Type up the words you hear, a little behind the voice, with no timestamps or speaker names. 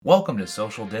Welcome to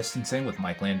Social Distancing with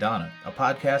Mike Landana, a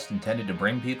podcast intended to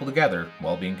bring people together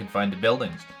while being confined to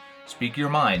buildings. Speak your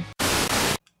mind,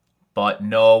 but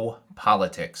no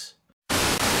politics.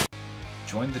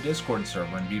 Join the Discord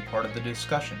server and be part of the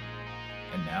discussion.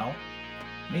 And now,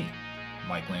 me,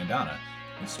 Mike Landana,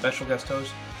 with special guest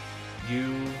host, you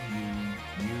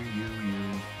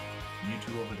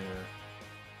two over there,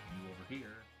 you over here.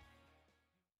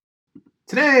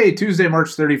 Today, Tuesday,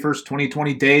 March 31st,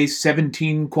 2020, day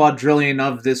 17 quadrillion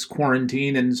of this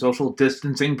quarantine and social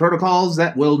distancing protocols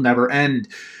that will never end.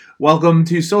 Welcome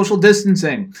to Social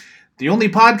Distancing, the only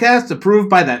podcast approved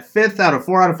by that 5th out of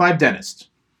 4 out of 5 dentist.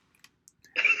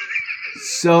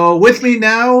 So with me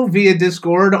now via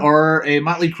Discord are a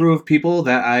motley crew of people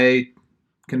that I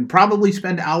can probably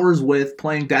spend hours with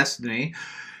playing Destiny.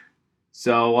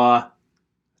 So,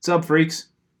 what's up, freaks?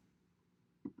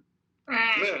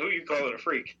 Yeah, who you calling a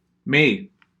freak? Me.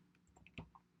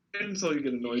 Until you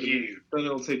get annoyed with me. Then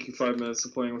it'll take you 5 minutes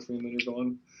of playing with me and then you're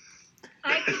gone.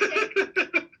 I can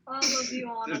take all of you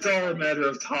on. It's all a matter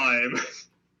of time.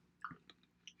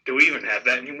 Do we even have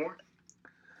that anymore?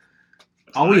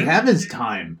 All we have is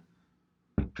time.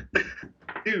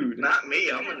 Dude. Not me,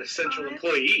 I'm an essential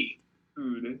employee.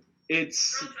 Dude,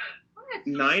 it's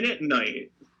 9 at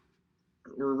night.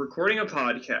 We're recording a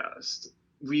podcast.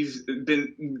 You've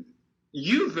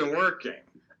been working.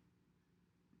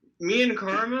 Me and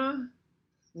Karma,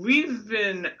 we've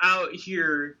been out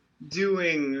here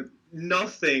doing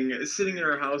nothing, sitting in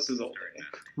our houses all day.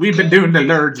 We've been doing the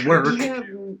Lord's work.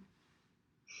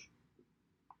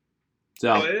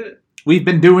 So, What? we've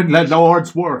been doing the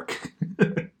Lord's work.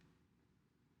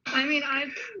 I mean,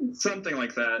 I've been Something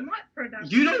like that. somewhat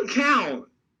productive. You don't count.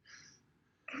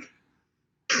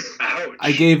 Ouch.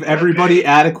 I gave everybody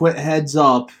adequate heads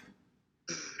up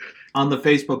on the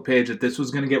Facebook page that this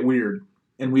was going to get weird,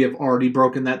 and we have already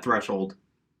broken that threshold.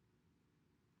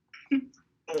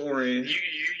 Don't worry.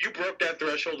 You broke that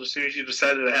threshold as soon as you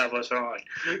decided to have us on.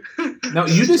 No,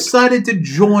 you decided to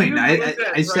join.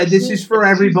 I said this is for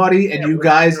everybody, and you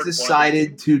guys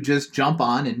decided to just jump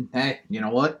on, and hey, you know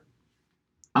what?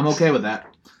 I'm okay with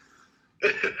that.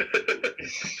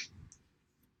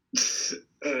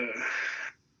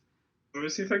 Let me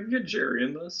see if I can get Jerry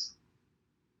in this.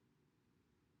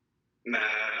 Nah.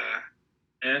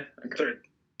 Okay.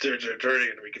 They're already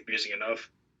going to be confusing enough.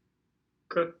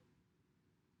 Good.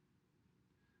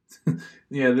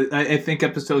 Yeah, I think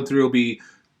episode 3 will be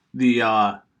the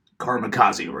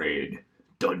Kamikaze raid.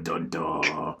 Dun dun dun.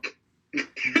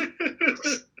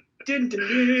 Dun, dun,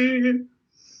 dun.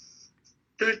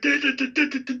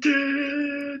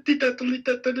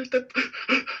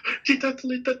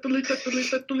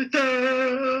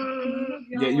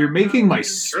 Yeah, you're making my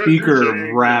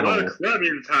speaker rattle.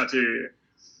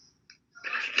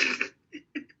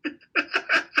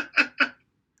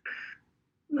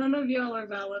 None of y'all are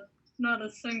valid. Not a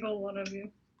single one of you.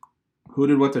 Who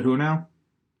did what to who now?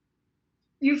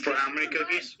 You For how many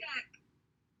cookies?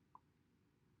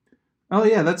 Oh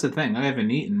yeah, that's the thing. I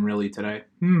haven't eaten really today.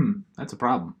 That's a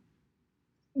problem.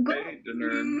 Go. I ate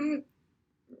dinner.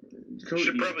 You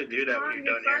should probably do that when you're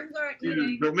done here. Friends are Dude,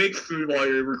 eating. go make food while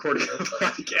you're recording a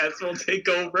podcast. We'll take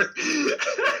over.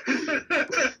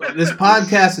 This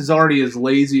podcast is already as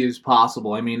lazy as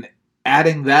possible. I mean,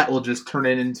 adding that will just turn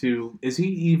it into... Is he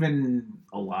even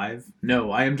alive?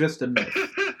 No, I am just a myth.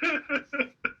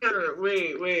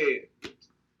 Wait.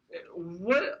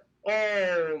 What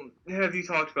all have you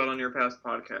talked about on your past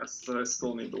podcasts that I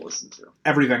still need to listen to?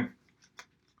 Everything.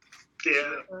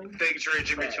 Yeah, things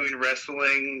ranging between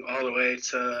wrestling all the way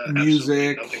to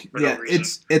Music. nothing for Yeah, no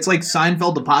reason. it's like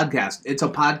Seinfeld the podcast. It's a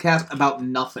podcast about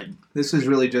nothing. This is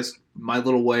really just my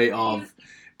little way of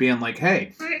being like,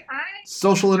 hey, I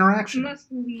social interaction. must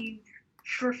leave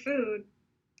for food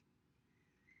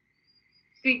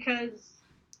because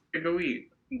Go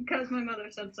eat. my mother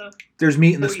said so. There's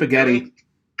meat in the spaghetti.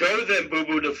 Go then, Boo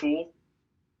Boo the Fool.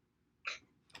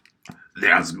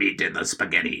 There's meat in the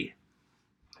spaghetti.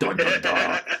 Dun, dun,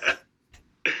 dun.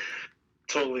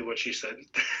 Totally what she said.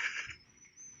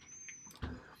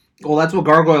 Well, that's what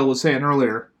Gargoyle was saying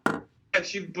earlier. Yeah,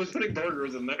 she was putting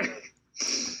burgers in there.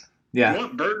 Yeah. You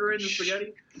want burger in the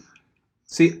spaghetti?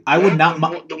 See, I would not.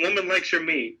 The woman likes your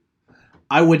meat.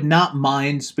 I would not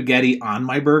mind spaghetti on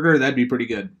my burger. That'd be pretty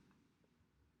good.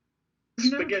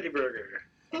 Spaghetti burger.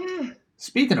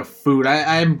 Speaking of food,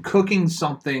 I'm cooking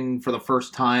something for the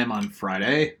first time on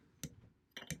Friday.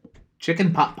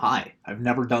 Chicken pot pie. I've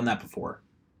never done that before.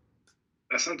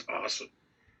 That sounds awesome.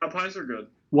 Pies are good.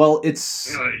 Well,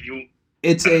 it's You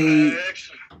a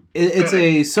actually, it's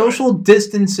a social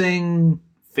distancing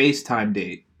FaceTime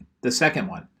date, the second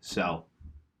one. So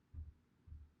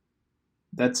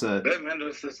That's a... Yeah, man,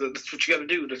 that's what you gotta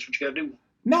do. That's what you gotta do.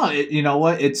 No, you know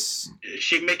what? It's... Is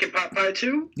she making pot pie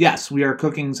too? Yes, we are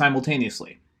cooking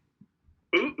simultaneously.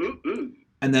 Ooh, ooh, ooh.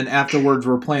 And then afterwards,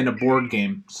 we're playing a board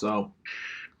game, so...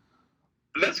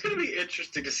 That's gonna be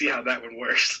interesting to see how that one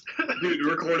works. Dude,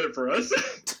 record it for us.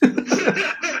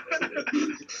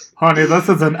 Honey, this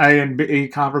is an A and B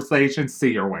conversation.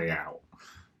 See your way out.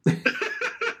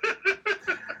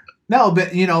 No,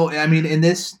 but, you know, I mean, in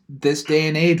this day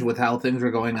and age with how things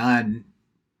are going on,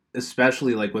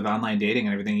 especially, like, with online dating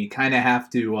and everything, you kind of have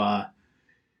to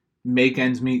make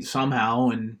ends meet somehow,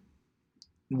 and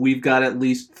we've got at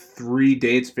least 3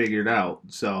 dates figured out,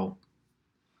 so...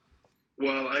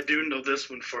 Well, I do know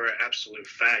this one for an absolute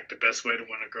fact. The best way to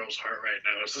win a girl's heart right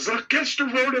now is I'll catch the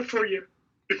Rona for you.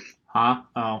 Huh?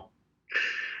 Oh.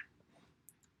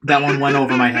 That one went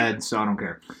over my head, so I don't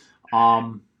care.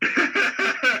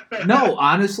 No,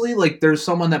 honestly, like, there's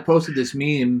someone that posted this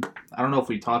meme. I don't know if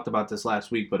we talked about this last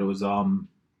week, but it was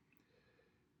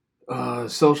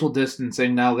social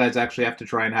distancing. Now guys actually have to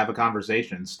try and have a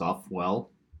conversation and stuff.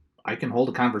 Well, I can hold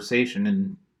a conversation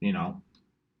and, you know,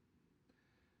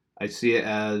 I see it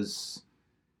as,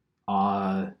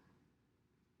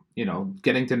 you know,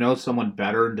 getting to know someone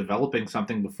better and developing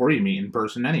something before you meet in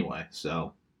person anyway,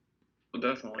 so. Well,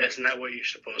 definitely. Isn't that what you're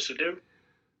supposed to do?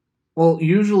 Well,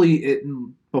 usually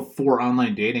before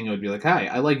online dating, it would be like, hi,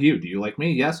 I like you. Do you like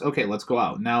me? Yes? Okay, let's go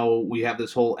out. Now we have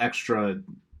this whole extra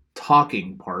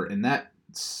talking part, and that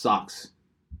sucks.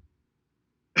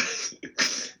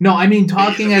 No, I mean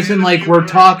talking as in, like, we're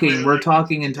talking and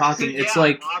talking. It's yeah,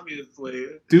 like, obviously.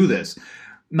 do this.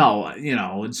 No, you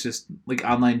know, it's just, like,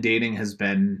 online dating has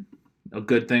been a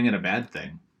good thing and a bad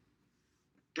thing.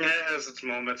 Yeah, it has its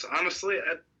moments. Honestly,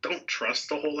 I don't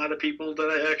trust a whole lot of people that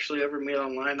I actually ever meet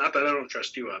online. Not that I don't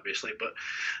trust you, obviously, but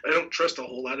I don't trust a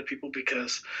whole lot of people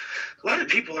because a lot of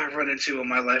people I've run into in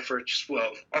my life are just,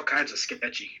 well, all kinds of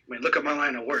sketchy. I mean, look at my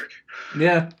line of work.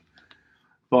 Yeah.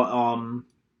 But,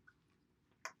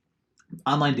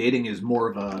 online dating is more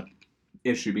of a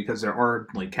issue because there are,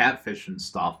 like, catfish and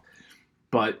stuff.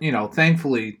 But, you know,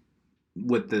 thankfully,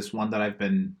 with this one that I've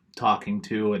been talking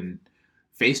to and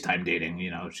FaceTime dating,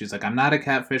 you know, she's like, I'm not a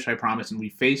catfish, I promise. And we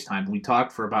FaceTimed. We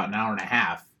talked for about an hour and a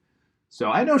half. So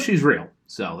I know she's real.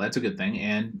 So that's a good thing.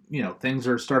 And, you know, things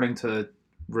are starting to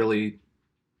really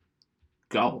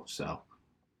go. So.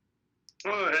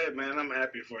 Oh, hey, man, I'm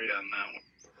happy for you on that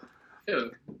one.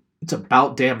 Yeah. It's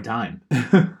about damn time.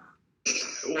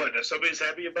 What, if somebody's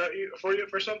happy about you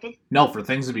for something? No, for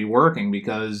things to be working,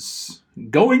 because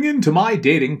going into my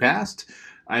dating past,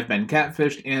 I've been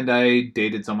catfished and I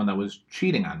dated someone that was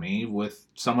cheating on me with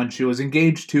someone she was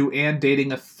engaged to and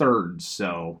dating a third,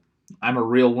 so I'm a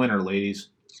real winner, ladies.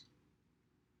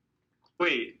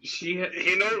 Wait, he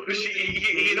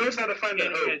knows how to find a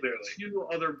hoe, clearly. 2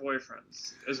 other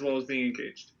boyfriends, as well as being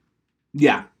engaged.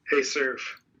 Yeah. Hey,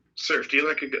 Surf, do you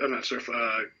like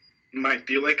Mike,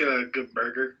 do you like a good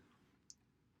burger?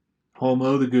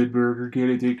 Homo, the good burger.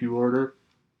 Can I take your order?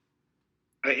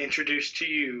 I introduced to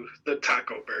you the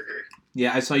taco burger.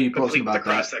 Yeah, I saw you posting about the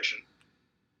cross section.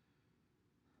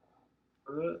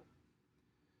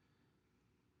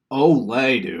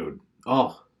 Olay, dude.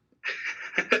 Oh.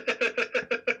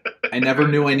 I never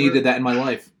knew I needed that in my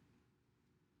life.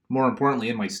 More importantly,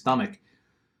 in my stomach.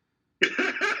 I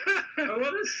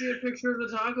want to see a picture of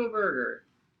the taco burger.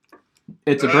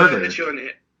 It's a burger.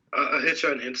 I'll hit you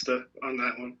on Insta on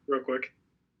that one real quick.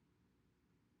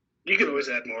 You can always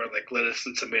add more like lettuce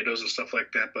and tomatoes and stuff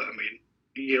like that, but I mean,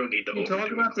 you don't need to. You talk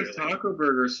about this taco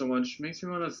burger so much, makes me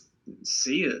want to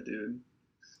see it, dude.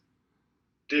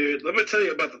 Dude, let me tell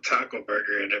you about the taco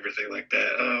burger and everything like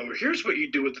that. Here's what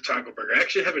you do with the taco burger. I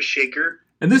actually have a shaker.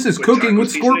 And this is cooking with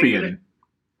Scorpion.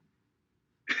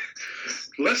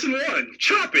 Lesson 1: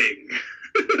 chopping.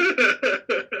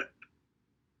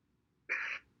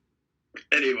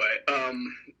 Anyway,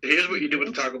 here's what you do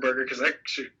with the taco burger, because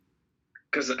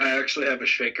I actually have a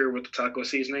shaker with the taco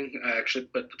seasoning. I actually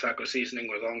put the taco seasoning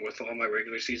along with all my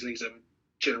regular seasonings I would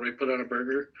generally put on a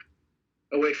burger,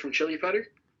 away from chili powder.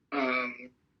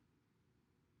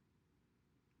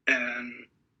 And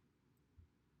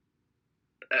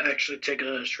I actually take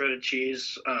a shredded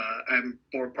cheese. I'm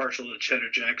more partial to cheddar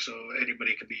jack, so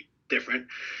anybody could be different.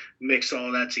 Mix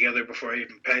all that together before I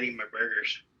even patty my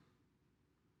burgers.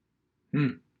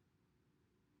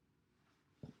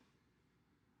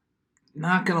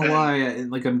 Not gonna lie,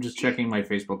 like, I'm just checking my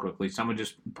Facebook quickly. Someone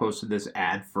just posted this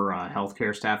ad for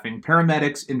healthcare staffing.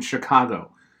 Paramedics in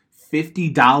Chicago,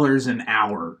 $50 an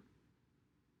hour.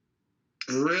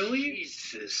 Really?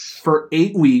 Jesus. For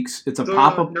 8 weeks. It's a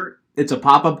pop-up It's a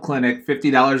pop-up clinic,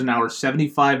 $50 an hour,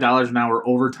 $75 an hour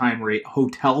overtime rate,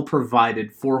 hotel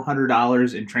provided,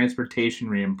 $400 in transportation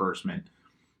reimbursement,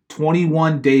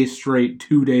 21 days straight,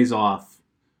 2 days off,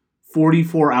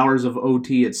 44 hours of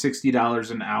OT at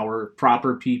 $60 an hour,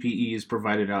 proper PPE is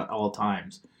provided at all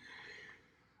times.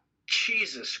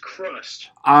 Jesus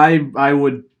Christ. I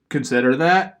would consider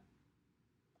that,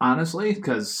 honestly,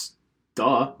 because,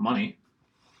 duh, money.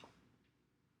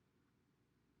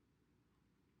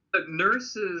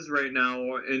 Nurses right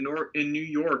now in New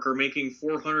York are making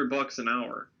 $400 an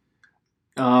hour.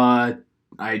 I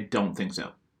don't think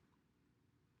so.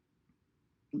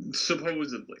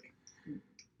 Supposedly.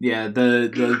 Yeah,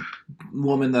 the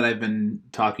woman that I've been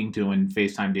talking to and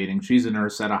FaceTime dating, she's a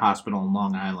nurse at a hospital in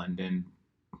Long Island, and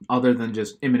other than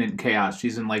just imminent chaos,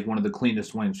 she's in like one of the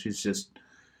cleanest wings. She's just,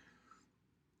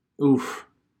 oof.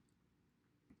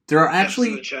 There are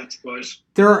actually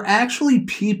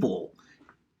people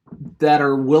that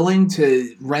are willing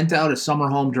to rent out a summer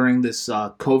home during this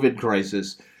COVID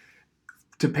crisis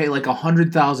to pay like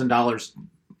 $100,000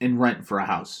 in rent for a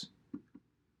house.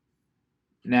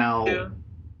 Now, yeah.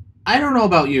 I don't know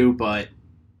about you, but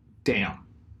damn.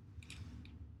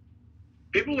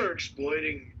 People are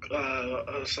exploiting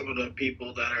some of the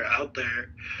people that are out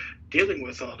there dealing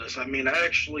with all this. I mean, I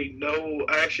actually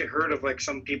heard of like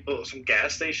some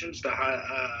gas stations that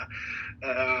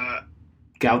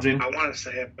gouging. I want to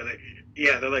say it, but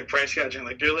they're like price gouging.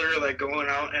 Like they're literally like going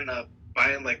out and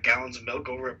buying like gallons of milk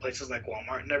over at places like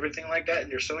Walmart and everything like that,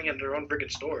 and they're selling it in their own freaking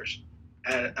stores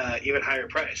at even higher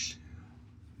price.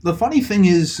 The funny thing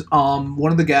is,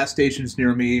 one of the gas stations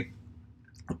near me,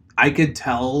 I could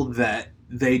tell that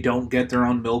they don't get their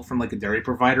own milk from like a dairy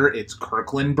provider. It's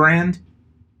Kirkland brand.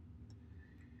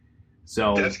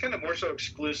 So that's kind of more so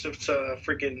exclusive to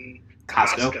freaking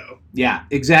Costco. Yeah,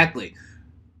 exactly.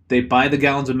 They buy the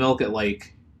gallons of milk at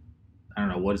like, I don't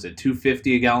know, what is it,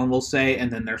 $2.50 a gallon, we'll say, and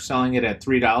then they're selling it at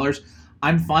 $3.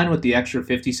 I'm fine with the extra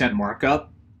 50-cent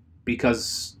markup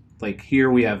because, like, here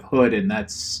we have Hood, and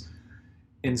that's,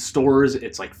 in stores,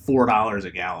 it's like $4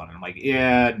 a gallon. And I'm like,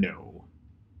 yeah, no.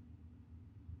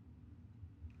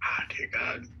 Ah, dear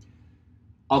God.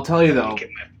 I'll tell you, though,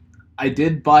 I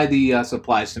did buy the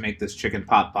supplies to make this chicken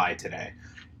pot pie today,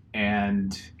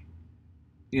 and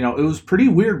you know, it was pretty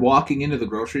weird walking into the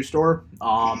grocery store.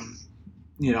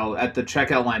 You know, at the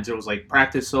checkout lines, it was like,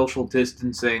 practice social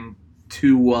distancing,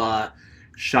 2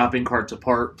 shopping carts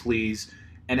apart, please.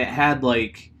 And it had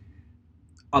like,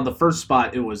 on the first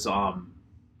spot, it was a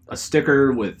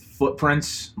sticker with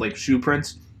footprints, like shoe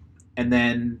prints. And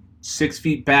then 6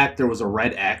 feet back, there was a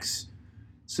red X.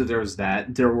 So there was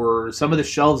that. There were, some of the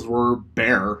shelves were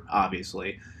bare,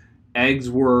 obviously. Eggs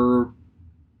were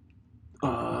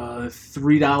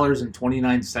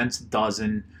 $3.29 a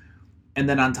dozen. And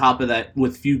then on top of that,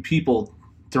 with few people,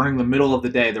 during the middle of the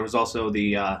day, there was also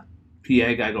the PA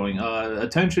guy going,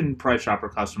 attention Price Chopper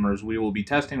customers, we will be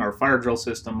testing our fire drill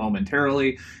system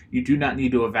momentarily. You do not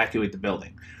need to evacuate the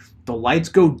building. The lights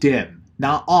go dim.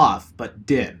 Not off, but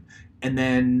dim. And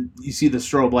then you see the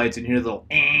strobe lights and hear the little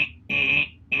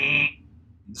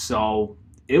So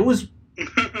it was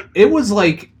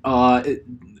like,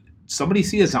 somebody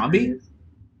see a zombie?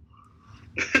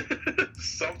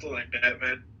 Something like that,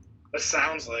 man. It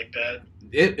sounds like that.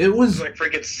 It was like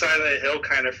freaking Silent Hill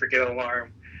kind of freaking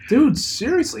alarm. Dude,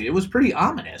 seriously, it was pretty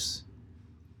ominous.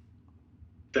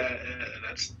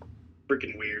 That's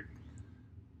freaking weird.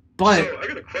 But so I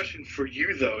got a question for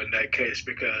you though in that case,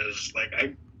 because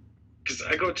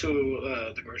I go to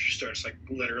the grocery store. It's like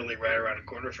literally right around the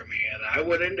corner from me, and I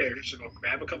went in there just to go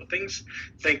grab a couple things.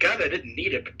 Thank God I didn't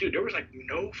need it, but dude, there was like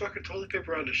no fucking toilet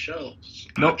paper on the shelves.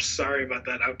 Nope. I'm sorry about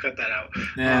that. I'll cut that out.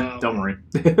 Don't worry.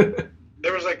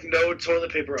 There was like no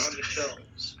toilet paper on the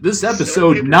shelves. This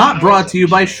episode not brought to you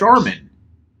by Charmin.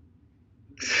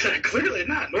 Clearly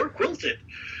not. Nor Quilted.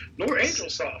 Nor Angel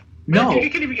Soft. No. Man, dude, you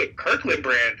can't even get Kirkland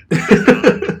brand.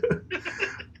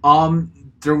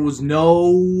 There was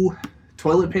no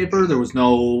toilet paper. There was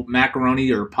no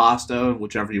macaroni or pasta,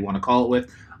 whichever you want to call it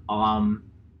with.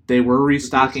 They were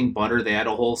restocking butter. They had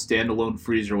a whole standalone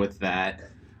freezer with that.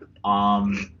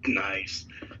 Nice.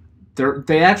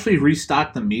 They actually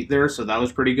restocked the meat there, so that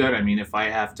was pretty good. I mean, if I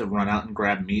have to run out and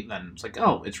grab meat, then it's like,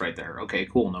 oh, it's right there. Okay,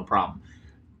 cool, no problem.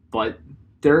 But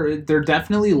they're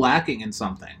definitely lacking in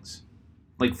some things.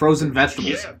 Like frozen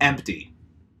vegetables, empty.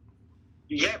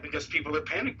 Yeah, because people are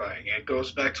panic buying. It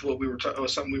goes back to what we were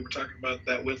something we were talking about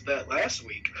that last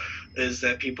week, is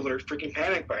that people are freaking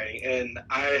panic buying. And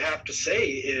I have to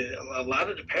say, a lot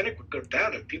of the panic would go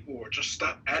down if people would just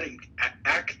stop acting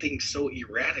so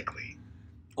erratically.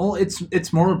 Well,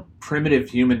 it's more primitive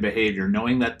human behavior,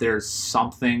 knowing that there's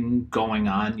something going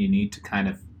on. You need to kind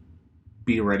of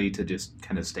be ready to just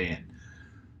kind of stay in.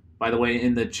 By the way,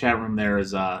 in the chat room there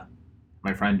is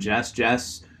my friend Jess.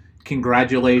 Jess,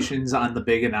 congratulations on the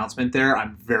big announcement there.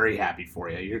 I'm very happy for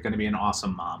you. You're going to be an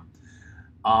awesome mom.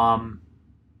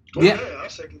 Well, Yeah. hey, I'll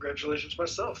say congratulations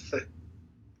myself.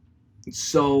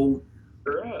 So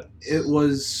Congrats. it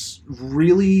was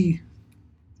really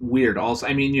weird. Also,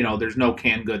 I mean, there's no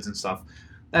canned goods and stuff.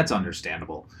 That's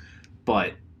understandable.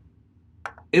 But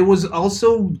it was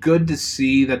also good to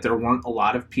see that there weren't a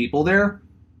lot of people there.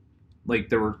 Like,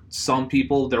 there were some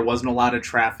people, there wasn't a lot of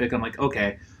traffic. I'm like,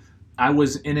 okay. I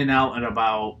was in and out in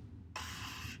about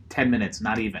 10 minutes,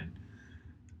 not even.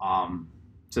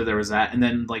 So there was that. And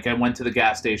then, like, I went to the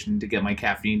gas station to get my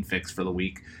caffeine fix for the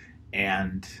week.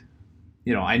 And,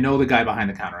 I know the guy behind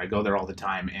the counter. I go there all the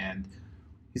time. And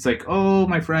he's like, oh,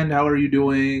 my friend, how are you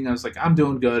doing? I was like, I'm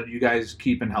doing good. You guys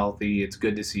keeping healthy. It's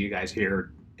good to see you guys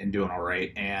here and doing all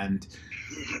right. And,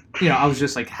 I was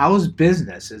just like, how's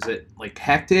business? Is it, like,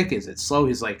 hectic? Is it slow?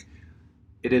 He's like,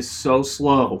 it is so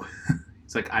slow.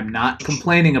 He's like, I'm not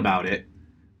complaining about it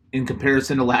in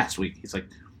comparison to last week. He's like,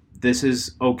 this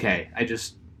is okay.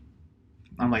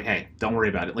 I'm like, hey, don't worry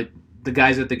about it. Like, the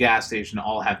guys at the gas station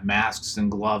all have masks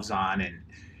and gloves on, and,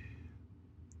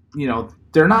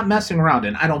 they're not messing around,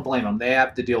 and I don't blame them. They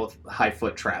have to deal with high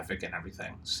foot traffic and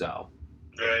everything, so.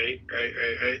 Right.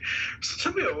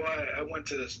 So tell me why I went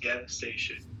to this gas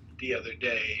station the other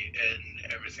day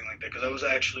and everything like that, because I was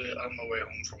actually on my way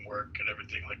home from work and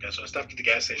everything like that. So I stopped at the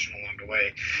gas station along the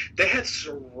way. They had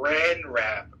saran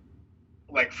wrap,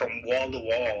 like, from wall to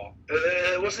wall.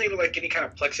 It wasn't even like any kind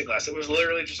of plexiglass. It was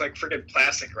literally just like freaking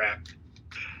plastic wrap.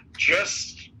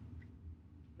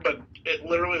 But it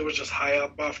literally was just high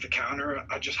up off the counter,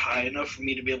 just high enough for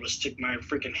me to be able to stick my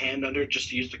freaking hand under just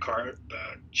to use the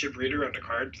chip reader on the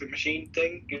card machine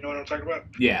thing. You know what I'm talking about?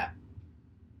 Yeah.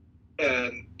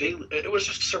 And it was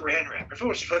just saran wrap. If it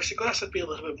was plexiglass, it'd be a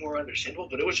little bit more understandable,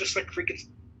 but it was just like freaking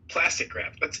plastic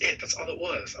wrap. That's it. That's all it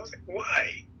was. I was like,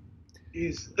 why?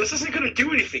 Jeez. This isn't going to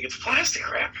do anything. It's plastic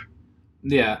wrap.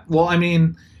 Yeah. Well, I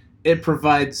mean, it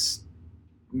provides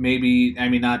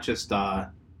not just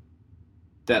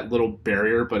that little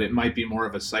barrier, but it might be more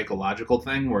of a psychological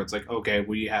thing where it's like, okay,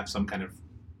 we have some kind of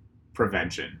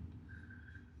prevention.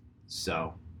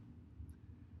 So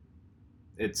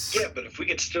it's... Yeah, but if we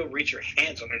could still reach your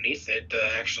hands underneath it to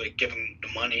actually give them the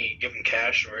money, give them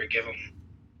cash, or give them,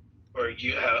 or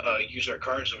use our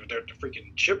cards over there, the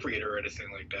freaking chip reader or anything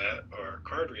like that, or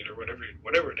card reader,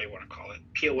 whatever they want to call it,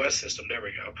 POS system. There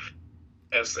we go.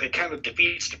 As it kind of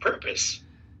defeats the purpose,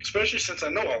 especially since I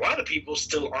know a lot of people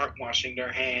still aren't washing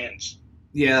their hands.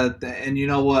 Yeah, and you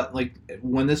know what? Like,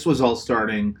 when this was all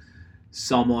starting,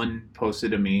 someone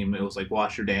posted a meme. It was like,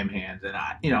 "Wash your damn hands," and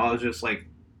I was just like,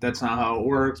 "That's not how it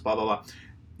works." Blah blah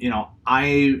blah. I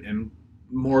am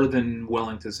more than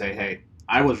willing to say, "Hey,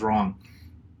 I was wrong,"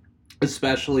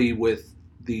 especially with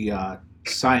the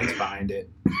science behind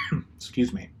it.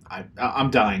 Excuse me,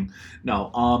 I'm dying.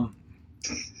 No,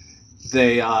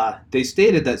 They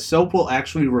stated that soap will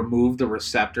actually remove the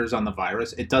receptors on the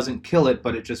virus. It doesn't kill it,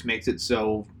 but it just makes it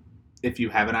so if you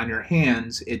have it on your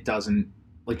hands, it doesn't,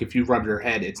 like, if you rub your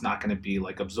head, it's not going to be,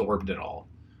 like, absorbed at all.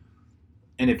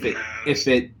 And if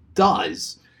it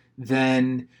does,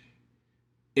 then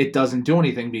it doesn't do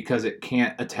anything because it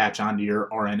can't attach onto your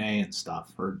RNA and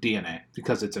stuff, or DNA,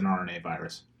 because it's an RNA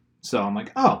virus. So I'm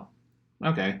like, oh,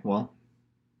 okay, well,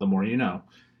 the more you know.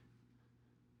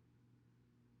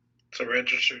 It's a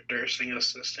registered nursing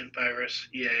assistant virus.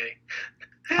 Yay.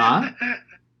 Huh?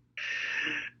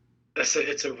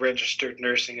 It's a registered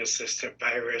nursing assistant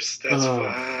virus. That's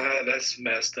why. That's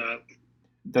messed up.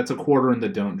 That's a quarter in the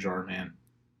don't jar, man.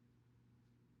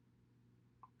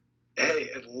 Hey,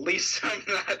 at least I'm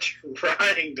not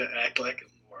trying to act like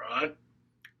a moron.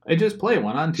 I just play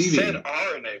one on TV. I said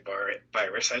RNA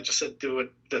virus. I just said do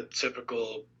it the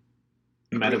typical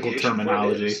medical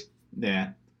terminology. Yeah.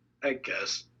 I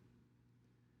guess.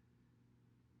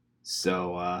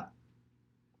 So,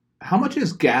 how much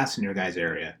is gas in your guys'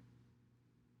 area?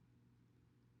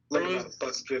 Like about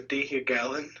 $1.50 a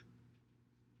gallon.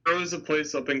 There was a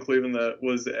place up in Cleveland that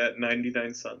was at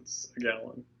 99 cents a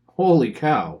gallon. Holy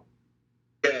cow.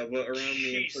 Yeah, but around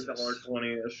me it's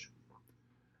 $1.20-ish.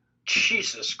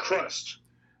 Jesus Christ.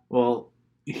 Well,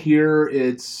 here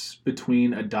it's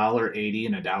between $1.80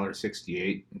 and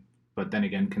 $1.68. But then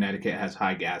again, Connecticut has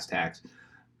high gas tax.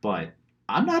 But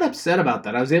I'm not upset about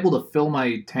that. I was able to fill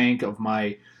my tank of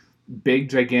my big,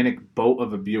 gigantic boat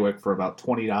of a Buick for about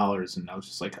 $20. And I was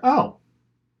just like, oh,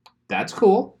 that's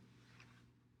cool.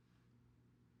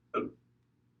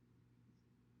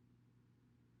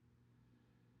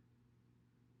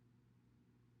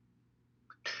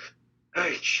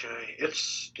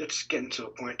 It's getting to a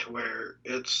point to where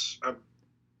I'm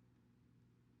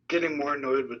getting more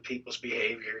annoyed with people's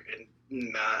behavior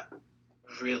and not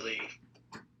really.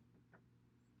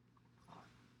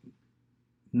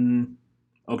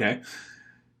 Okay.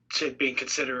 Being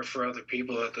considerate for other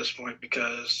people at this point,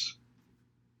 because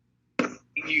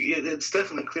it's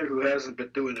definitely clear who hasn't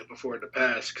been doing it before in the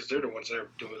past, because they're the ones that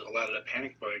are doing a lot of the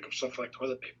panic buying of stuff like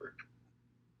toilet paper.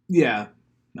 Yeah.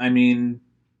 I mean,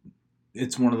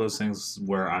 it's one of those things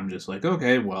where I'm just like,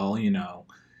 okay, well,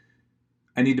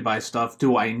 I need to buy stuff.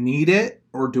 Do I need it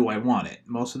or do I want it?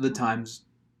 Most of the times,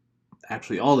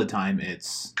 actually all the time,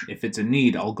 if it's a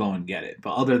need, I'll go and get it.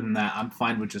 But other than that, I'm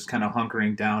fine with just kind of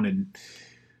hunkering down and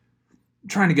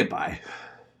trying to get by.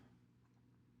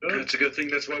 It's a good thing.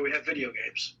 That's why we have video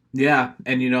games. Yeah,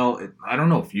 and I don't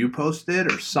know if you posted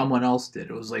or someone else did.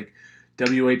 It was like,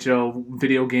 WHO,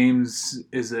 video games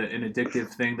is an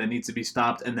addictive thing that needs to be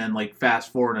stopped, and then like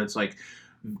fast forward and it's like,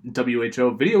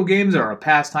 WHO, video games are a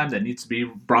pastime that needs to be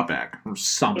brought back or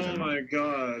something. Oh my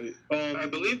god. I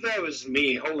believe that was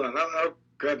me. Hold on, I'll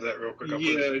grab that real quick. I'll put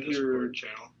it in the Discord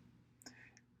channel.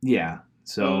 Yeah,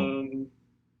 so...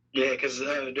 yeah, because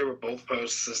they were both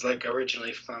posts. It's like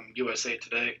originally from USA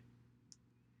Today.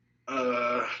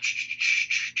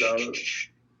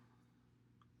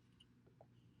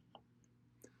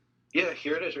 Yeah,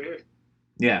 here it is, right here.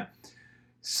 Yeah.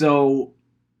 So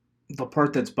the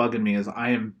part that's bugging me is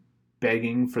I am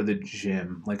begging for the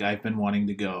gym. Like, I've been wanting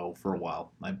to go for a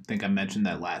while. I think I mentioned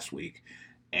that last week.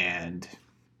 And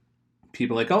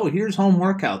people are like, oh, here's home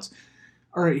workouts.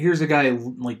 All right, here's a guy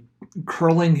like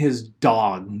curling his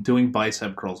dog, doing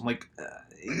bicep curls. I'm like,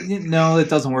 no, it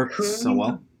doesn't work so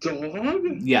well. Dog?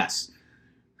 Yes.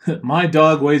 My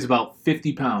dog weighs about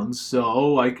 50 pounds,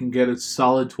 so I can get a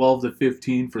solid 12 to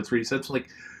 15 for 3 sets. Like,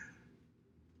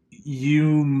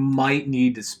 you might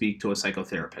need to speak to a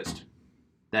psychotherapist.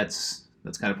 That's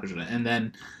kind of pushing it. And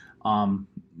then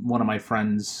one of my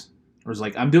friends was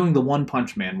like, I'm doing the One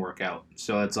Punch Man workout.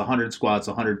 So that's 100 squats,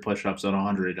 100 push-ups, and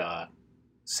 100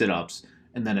 sit-ups,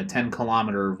 and then a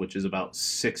 10-kilometer, which is about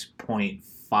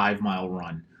 6.5-mile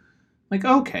run. Like,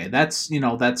 okay, that's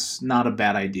not a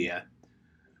bad idea.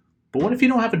 But what if you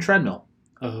don't have a treadmill?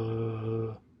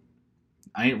 I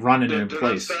ain't running in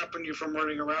place. They're not stopping you from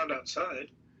running around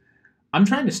outside. I'm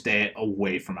trying to stay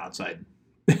away from outside.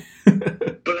 But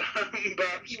I'm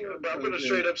going to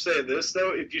straight up say this,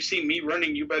 though. If you see me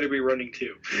running, you better be running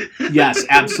too. Yes,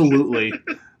 absolutely.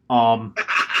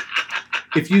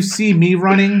 If you see me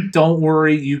running, don't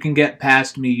worry. You can get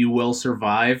past me. You will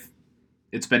survive.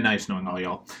 It's been nice knowing all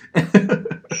y'all.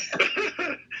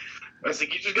 I was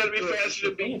like, you just got to be faster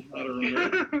than me. I don't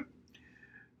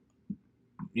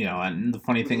know. And the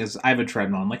funny thing is, I have a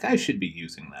treadmill. I'm like, I should be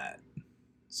using that.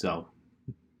 So,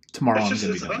 tomorrow I'm going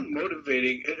to be done.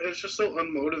 Unmotivating. It's just so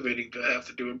unmotivating to have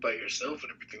to do it by yourself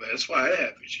and everything. That's why I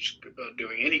have issues about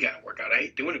doing any kind of workout. I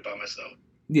hate doing it by myself.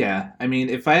 Yeah, I mean,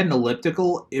 if I had an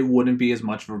elliptical, it wouldn't be as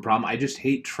much of a problem. I just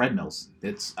hate treadmills.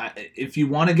 If you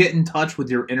want to get in touch with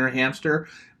your inner hamster,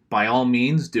 by all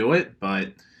means, do it.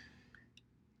 But,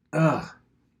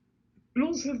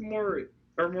 treadmills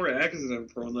are more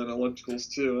accident prone than ellipticals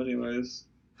too. Anyways,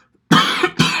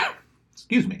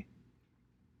 excuse me.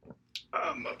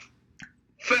 I'm a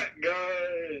fat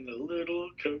guy in a little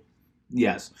coat.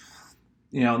 Yes,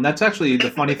 and that's actually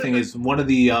the funny thing is one of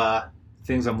the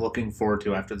things I'm looking forward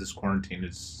to after this quarantine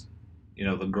is,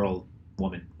 the girl,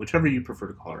 woman, whichever you prefer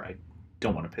to call her. I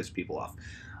don't want to piss people off.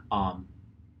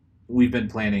 We've been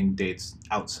planning dates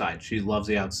outside. She loves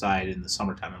the outside in the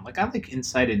summertime. I'm like, I like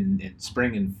inside in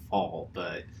spring and fall,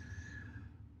 but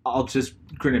I'll just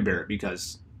grin and bear it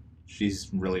because she's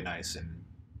really nice. And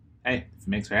hey, if it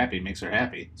makes her happy, it makes her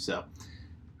happy. So,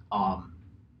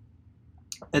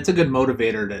 it's a good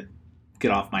motivator to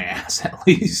get off my ass at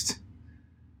least.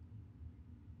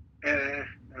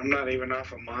 I'm not even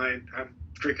off of mine.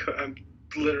 I'm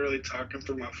literally talking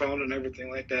through my phone and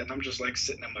everything like that, and I'm just like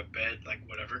sitting in my bed, like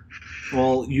whatever.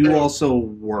 Well, you also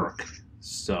work,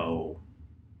 so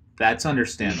that's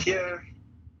understandable.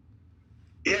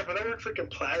 Yeah, but I work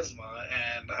freaking plasma,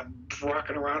 and I'm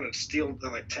rocking around in steel,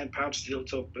 like 10-pound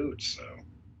steel-toe boots. So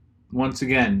once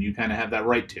again, you kind of have that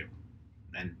right to.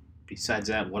 And besides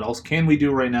that, what else can we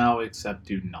do right now except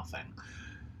do nothing?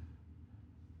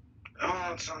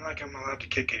 Oh, it's not like I'm allowed to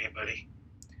kick anybody.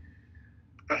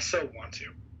 I so want to.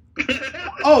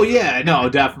 Oh, yeah, no,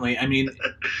 definitely. I mean,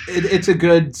 it's a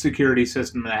good security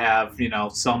system to have,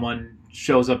 someone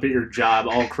shows up at your job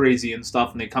all crazy and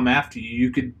stuff and they come after you.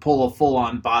 You could pull a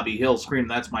full-on Bobby Hill scream,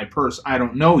 "That's my purse, I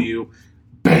don't know you."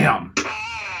 Bam!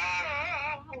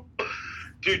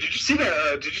 Dude, did you see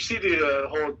that? Did you see the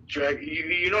whole drag?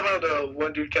 You know how the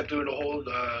one dude kept doing the whole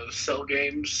cell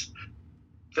games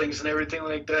things and everything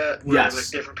like that, where Yes. like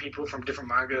different people from different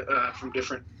manga, from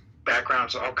different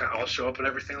backgrounds all show up and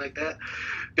everything like that.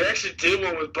 They actually did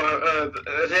one with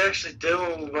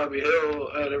Bobby Hill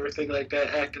and everything like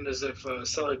that, acting as if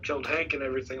Cell had killed Hank and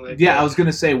everything like that. Yeah, I was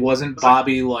gonna say, wasn't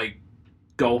Bobby like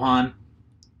Gohan?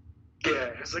 Yeah,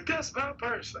 it's like, that's my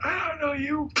person. I don't know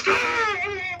you.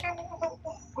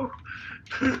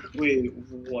 Wait,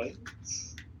 what?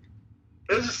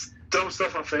 There's just dumb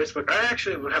stuff on Facebook. I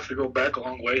actually would have to go back a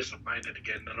long ways to find it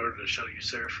again in order to show you,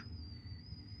 Surf.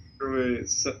 Wait,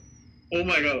 oh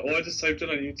my god, all I just typed in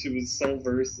on YouTube is Cell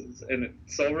versus, and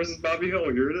Cell versus Bobby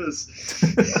Hill, here it is.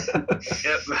 Yep,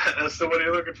 that's the one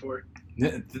you're looking for.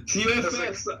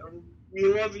 TFS, we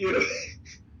love you.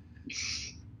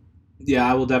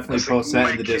 Yeah, I will definitely That's post like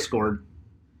that in the Discord.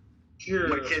 Here.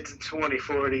 My kid's in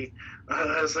 2040.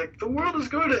 I was like, the world is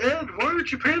going to end. Why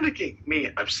aren't you panicking? Me,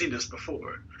 I've seen this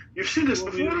before. You've seen this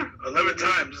before? 11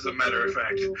 times, as a matter of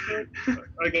fact.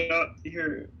 I got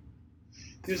here.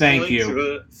 Here's the Thank link you.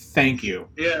 to it. Thank you.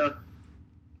 Yeah,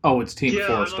 Oh, it's Team Yeah,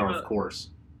 4-star, I'm of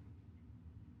course.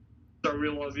 so we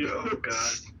love you. Oh,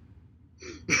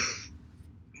 God.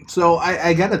 So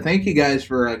I gotta thank you guys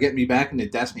for getting me back into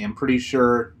Destiny. I'm pretty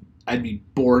sure I'd be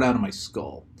bored out of my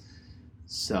skull.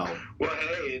 So Well,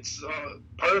 hey, it's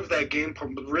part of that game.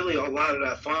 Really, a lot of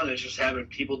that fun is just having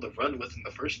people to run with in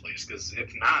the first place. Because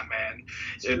if not, man,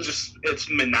 it's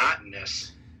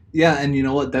monotonous. yeah, and you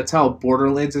know what? That's how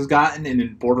Borderlands has gotten. And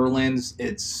in Borderlands,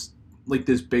 it's like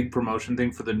this big promotion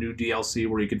thing for the new DLC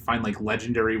where you can find like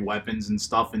legendary weapons and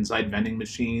stuff inside vending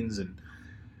machines. And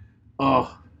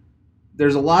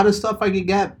there's a lot of stuff I could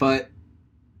get, but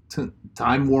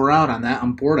time wore out on that.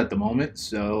 I'm bored at the moment,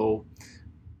 so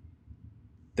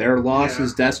their loss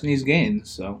is Destiny's gain.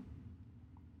 So,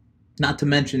 not to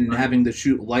mention having to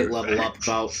shoot light level up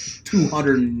about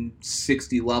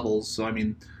 260 levels. So I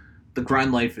mean, the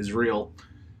grind life is real.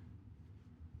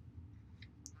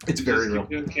 It's very real.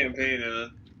 Doing campaign and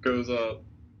it goes up.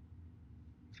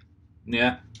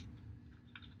 Yeah.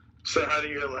 So how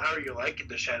are you liking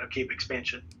the Shadowkeep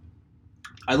expansion?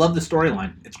 I love the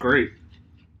storyline. It's great.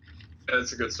 Yeah,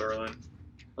 it's a good storyline.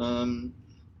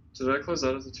 Did I close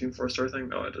out of the Team 4-star thing?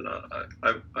 No, I did not.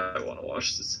 I want to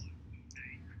watch this.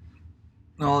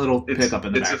 Well, it'll pick up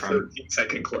in the background. It's a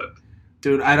 13-second clip.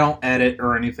 Dude, I don't edit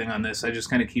or anything on this. I just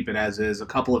kind of keep it as is. A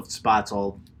couple of spots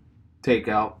I'll take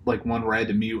out, like one where I had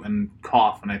to mute and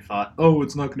cough, and I thought, oh,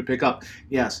 it's not going to pick up.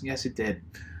 Yes, it did.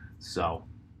 So,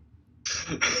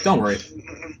 don't worry.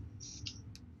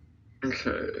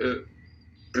 Okay,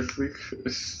 if we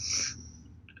could...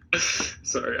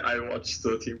 Sorry, I watched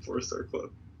the Team 4-star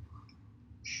clip.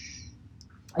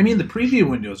 I mean, the preview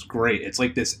window is great. It's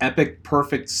like this epic,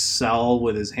 perfect Cell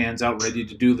with his hands out ready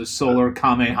to do the solar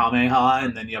Kamehameha,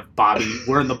 and then you have Bobby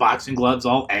wearing the boxing gloves,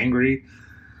 all angry.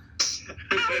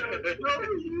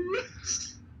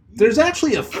 There's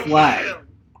actually a flag.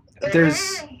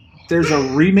 There's a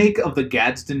remake of the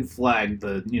Gadsden flag,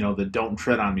 the Don't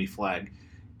Tread on Me flag,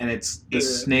 and it's the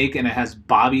snake, and it has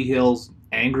Bobby Hill's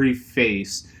angry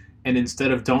face, and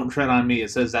instead of Don't Tread on Me,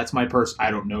 it says, that's my purse,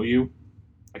 I don't know you.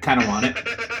 I kind of want it.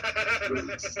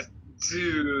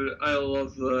 Dude, I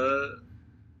love that.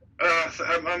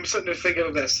 I'm sitting there thinking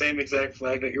of that same exact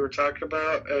flag that you were talking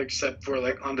about, except for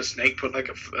like on the snake, put like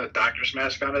a doctor's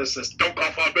mask on it that says "Don't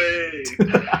cough on me."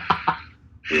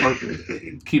 Or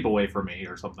keep away from me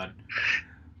or something.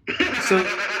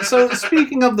 So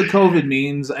speaking of the COVID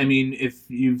memes, I mean, if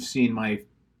you're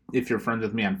friends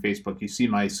with me on Facebook, you see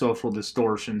my social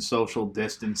distortion, social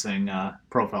distancing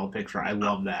profile picture. I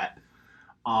love that.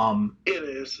 It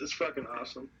is. It's fucking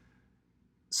awesome.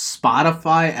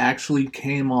 Spotify actually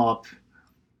came up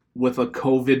with a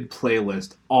COVID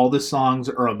playlist. All the songs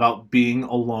are about being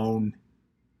alone.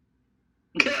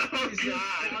 Oh, God.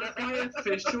 Spotify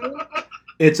official?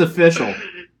 It's official.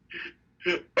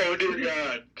 Oh, dear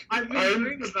God. I've been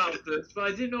hearing about this, but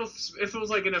I didn't know if it was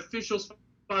like an official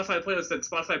Spotify playlist that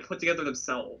Spotify put together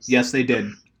themselves. Yes, they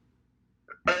did.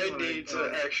 I need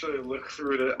to actually look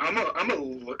through it. I'm gonna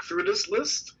look through this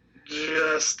list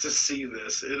just to see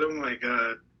this. Oh my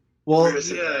God. Well,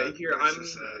 yeah, here I'm. Do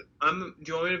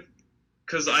you want me to?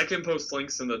 Because I can post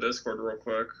links in the Discord real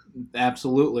quick.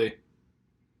 absolutely.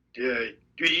 Yeah,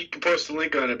 you can post a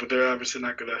link on it, but they're obviously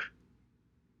not gonna.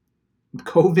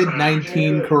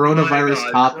 COVID-19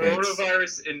 coronavirus topics.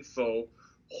 Coronavirus info.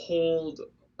 Hold.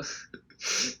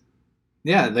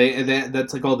 Yeah, they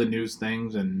that's like all the news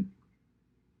things and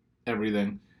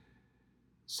everything.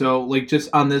 So, like, just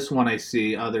on this one, I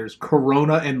see there's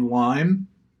Corona and Lime,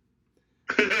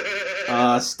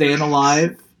 Staying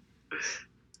Alive.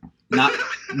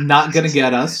 Not gonna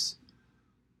get us.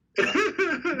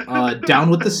 Down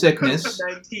with the Sickness.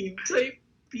 19 type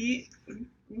beat.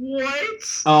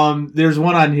 What? There's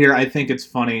one on here. I think it's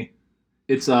funny.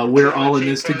 It's We're All in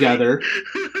This Together.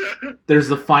 There's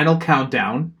The Final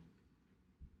Countdown.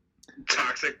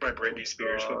 Toxic by Britney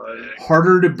Spears.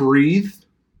 Harder to Breathe.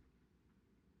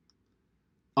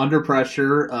 Under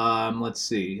Pressure. Let's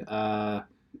see.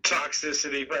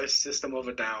 Toxicity by System of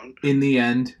a Down. In the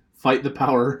End. Fight the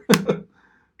Power.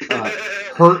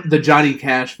 Hurt, the Johnny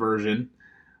Cash version.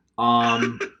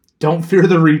 Don't Fear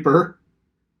the Reaper.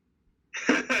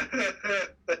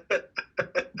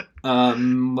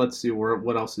 Let's see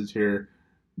what else is here.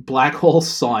 Black Hole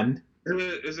Sun.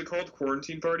 Is it called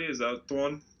Quarantine Party? Is that the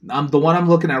one? The one I'm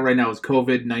looking at right now is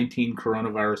COVID-19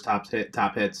 coronavirus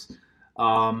top hits.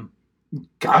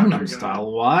 Gangnam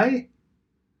Style. Why?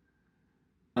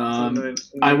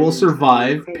 I Will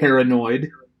Survive.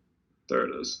 Paranoid. There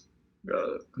it is. Got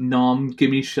it. Numb.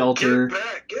 Gimme Shelter.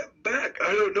 Get back!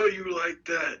 I don't know you like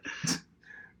that.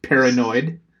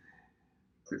 Paranoid.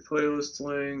 Playlist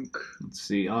link. Let's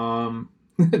see.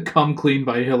 Come Clean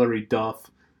by Hilary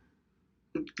Duff.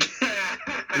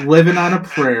 Living on a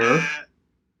Prayer.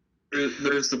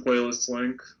 There's the playlist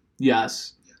link.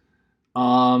 Yes.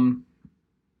 I'm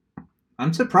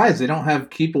surprised they don't have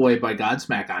Keep Away by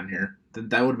Godsmack on here.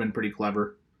 That would have been pretty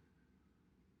clever.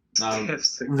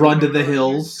 Run to the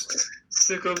Hills.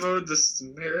 Sicko Mode, This is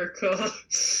America.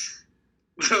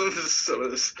 Some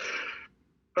of this.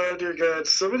 Oh dear God!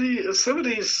 Some of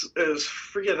these is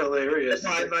freaking hilarious.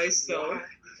 By myself.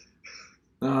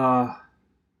 The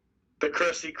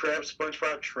Krusty Krab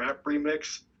SpongeBob Trap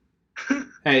remix.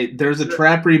 Hey, there's a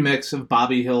trap remix of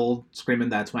Bobby Hill screaming,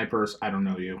 "That's my purse, I don't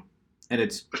know you," and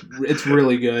it's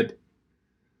really good.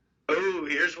 Oh,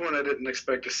 here's one I didn't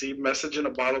expect to see: "Message in a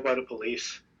Bottle" by the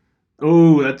Police.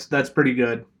 Oh, that's pretty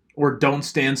good. Or "Don't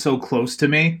Stand So Close to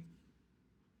Me."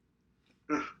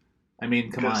 I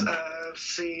mean, come on. I've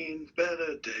seen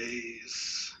better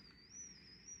days.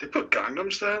 They put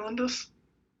Gangnam Style in this?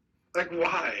 Like,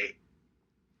 why?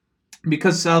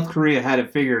 Because South Korea had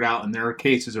it figured out and their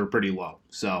cases are pretty low.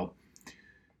 So,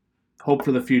 hope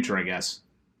for the future, I guess.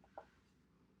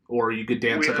 Or you could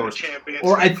dance like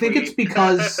or I think it's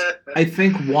because I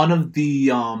think one of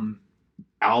the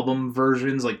album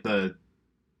versions, like the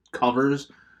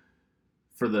covers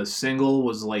for the single,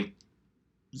 was like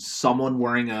someone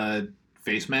wearing a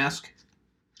face mask.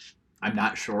 I'm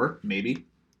not sure. Maybe.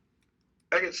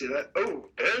 I can see that. Oh,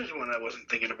 there's one I wasn't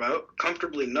thinking about.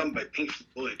 "Comfortably Numb" by Pink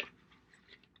Floyd.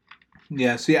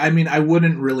 Yeah, see, I mean, I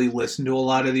wouldn't really listen to a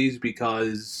lot of these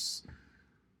because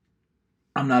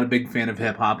I'm not a big fan of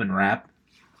hip-hop and rap.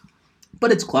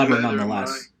 But it's clever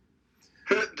nonetheless.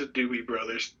 The Doobie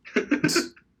Brothers.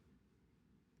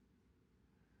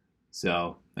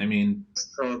 So, I mean,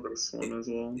 this one as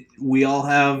well. We all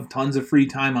have tons of free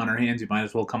time on our hands. You might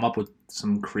as well come up with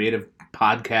some creative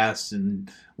podcasts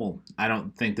and, well, I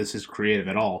don't think this is creative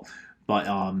at all, but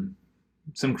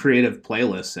some creative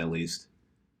playlists at least.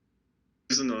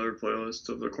 There's another playlist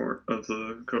of the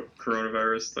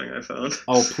coronavirus thing I found.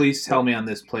 Oh, please tell me on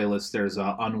this playlist there's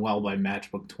Unwell by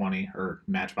Matchbook 20 or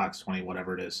Matchbox 20,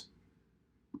 whatever it is.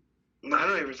 I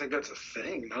don't even think that's a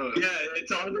thing. No. Yeah,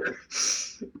 it's on there.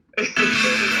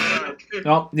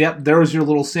 Oh, yep, there was your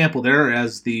little sample there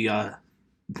as the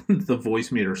the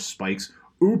voice meter spikes.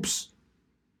 Oops.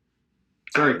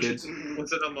 Sorry, kids.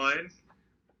 Was it on mine?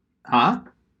 Huh?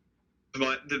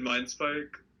 Did mine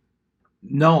spike?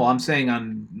 No, I'm saying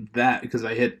on that because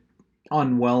I hit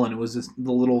Unwell and it was just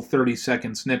the little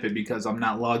 30-second snippet because I'm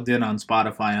not logged in on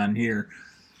Spotify on here.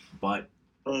 But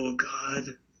oh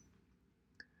God.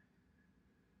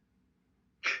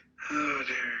 Oh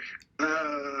dear.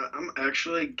 I'm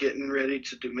actually getting ready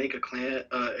to make a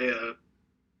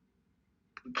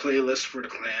playlist for the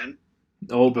clan.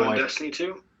 Oh boy. On Destiny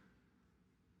 2.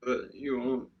 But you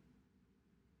won't.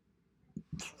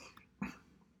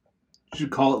 You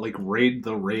should call it like Raid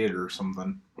the Raid or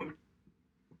something.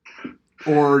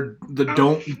 Or the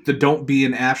don't be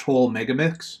an asshole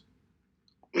megamix.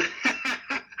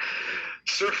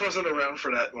 Surf wasn't around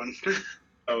for that one.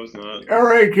 I was not. All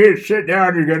right, kids, sit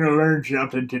down. You're going to learn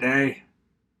something today.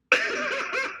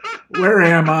 Where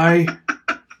am I?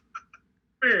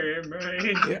 Where am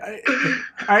I?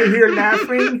 I hear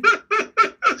laughing.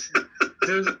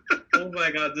 Oh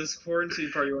my God, this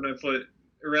quarantine party when I put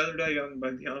Rather Die Young by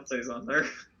Beyonce's on there.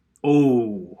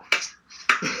 Oh.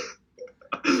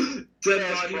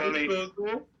 Dead Body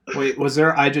Disposal. Wait, was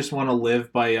there I Just Want to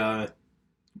Live by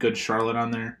Good Charlotte on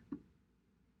there?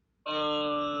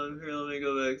 Here, let me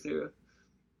go back to it.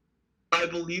 I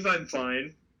believe I'm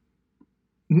fine.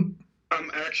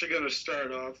 I'm actually going to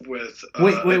start off with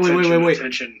Wait.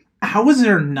 attention. How is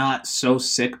there not So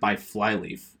Sick by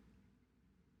Flyleaf?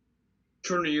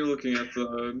 Which one are you looking at?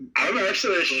 I'm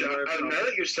actually shocked. Now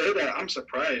that you say that, I'm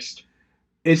surprised.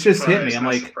 It's just hit me. I'm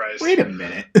like, wait a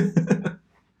minute.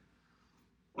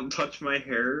 Untouch my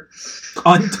hair.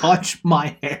 Untouch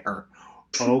my hair.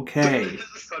 Okay.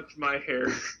 Touch my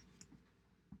hair.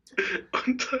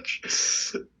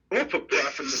 Untouched. We'll put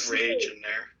Prophets of Rage in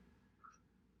there.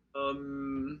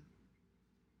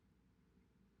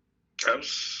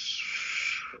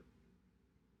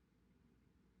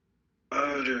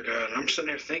 Oh dear God, I'm sitting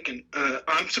here thinking.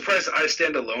 I'm surprised I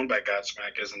Stand Alone by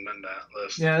Godsmack isn't in that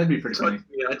list. Yeah, that'd be pretty funny.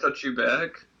 Yeah, I touch you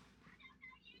back.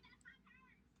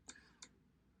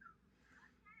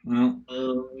 Well,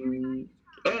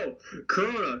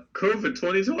 Corona, COVID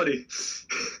 2020.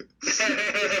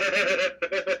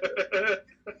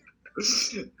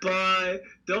 By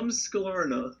Dumb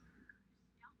Sklarna.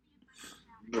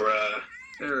 Bruh.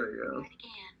 There we go.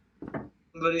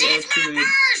 Somebody actually made...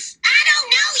 I don't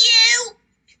know you!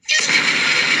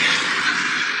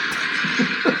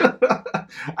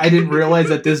 I didn't realize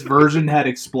that this version had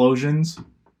explosions.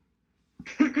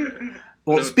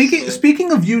 Well,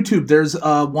 speaking of YouTube, there's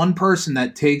one person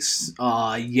that takes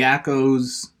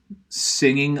Yakko's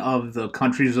singing of the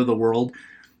countries of the world,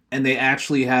 and they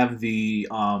actually have the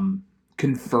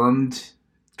confirmed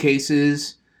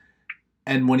cases.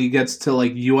 And when he gets to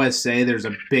like USA, there's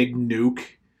a big nuke,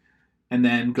 and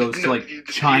then goes to like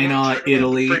China,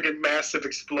 Italy. Freaking massive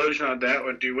explosion on that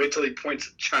one, dude. Wait till he points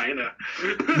at China.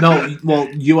 No, well,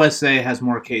 USA has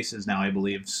more cases now, I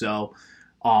believe. So,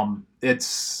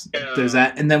 there's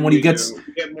that, and then when he gets,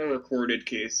 we get more recorded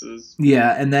cases.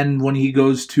 Yeah, and then when he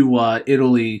goes to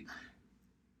Italy,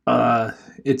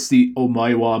 it's the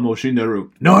Omaiwa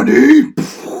Moshineru Nani.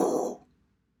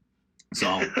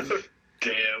 So,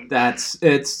 damn,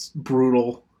 it's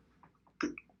brutal.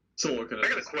 So looking at I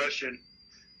got a question.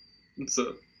 What's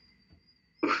up?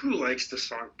 Who likes the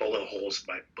song "Bullet Holes"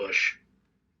 by Bush?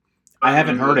 I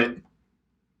haven't heard it.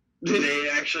 They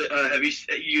actually have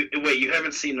you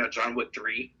haven't seen John Wick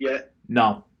 3 yet?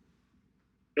 No.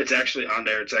 It's actually on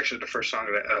there. It's actually the first song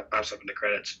that pops up in the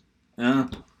credits.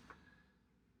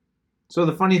 So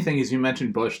the funny thing is, you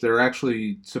mentioned Bush. They're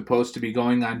actually supposed to be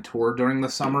going on tour during the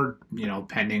summer,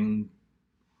 pending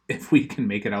if we can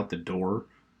make it out the door.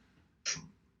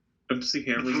 MC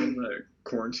Hammer's on the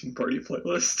quarantine party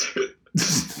playlist.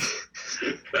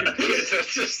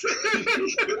 That's just...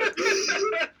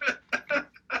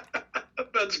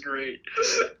 That's great.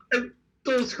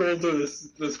 Don't scroll through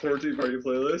this quarantine party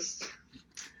playlist.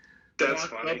 That's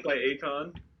Locked funny. Up by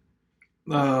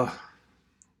Akon.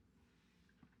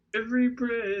 Every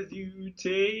breath you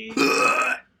take.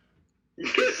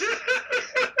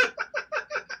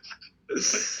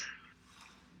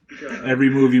 Every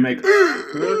move you make.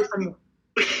 Work from home.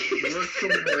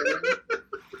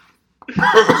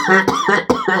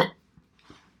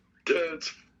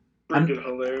 That's freaking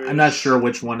hilarious. I'm not sure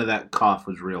which one of that cough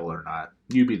was real or not.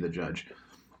 You be the judge.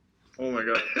 Oh my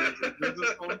god. There's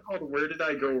a song called Where Did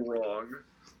I Go Wrong?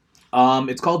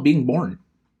 It's called Being Born.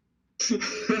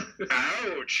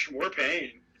 Ouch! More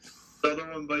pain. The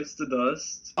other one, Bites the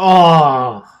Dust.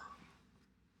 Oh.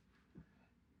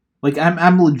 Like,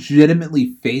 I'm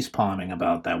legitimately face-palming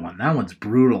about that one. That one's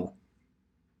brutal.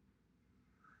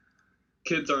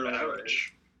 Kids aren't alright.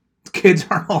 Kids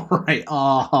aren't alright.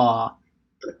 Aw.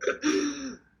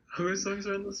 How many songs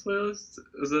are in this playlist?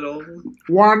 Is it all of them?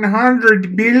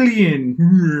 100 billion.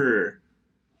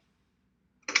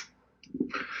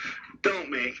 Don't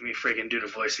make me freaking do the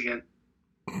voice again.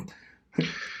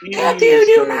 If you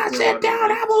do not sit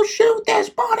down, I will shoot this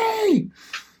body.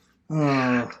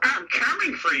 I'm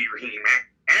coming for you, He-Man.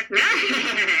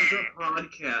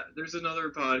 There's another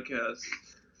podcast.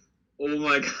 Oh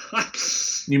my god.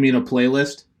 You mean a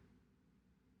playlist?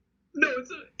 No,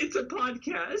 it's a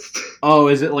podcast. Oh,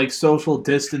 is it like social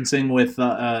distancing with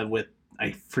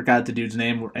I forgot the dude's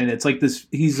name, and it's like this.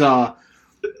 He's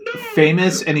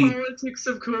famous, and Politics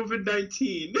of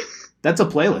COVID-19. That's a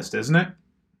playlist, isn't it?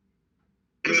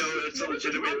 No, it's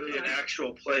legitimately an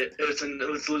actual play. It's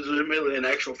legitimately an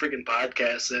actual freaking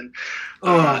podcast, and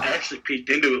I actually peeked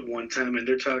into it one time, and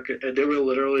they were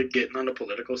literally getting on the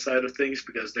political side of things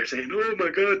because they're saying, "Oh my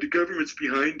god, the government's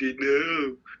behind it."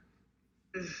 No,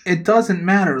 it doesn't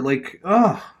matter. Like,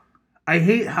 I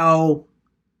hate how.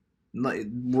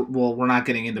 Well, we're not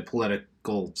getting into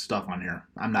political stuff on here.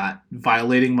 I'm not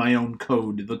violating my own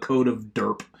code, the code of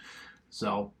derp.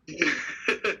 So we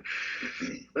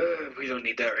don't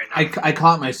need that right now. I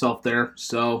caught myself there,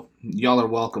 so y'all are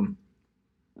welcome.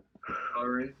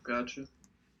 Gallery, gotcha.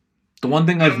 The one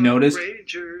thing I've noticed...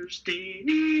 Rangers,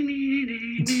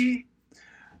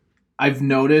 I've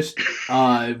noticed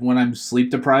when I'm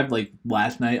sleep deprived, like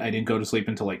last night, I didn't go to sleep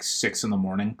until like 6 in the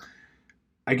morning.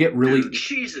 I get really... Dude,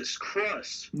 Jesus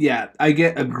Christ. Yeah, I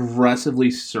get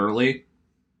aggressively surly.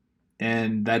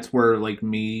 And that's where, like,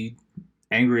 me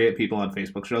angry at people on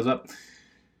Facebook shows up.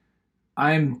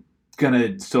 I'm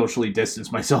gonna socially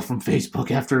distance myself from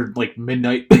Facebook after, like,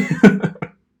 midnight.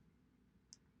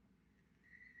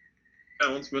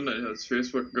 Yeah, once midnight hits,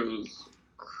 Facebook goes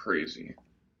crazy.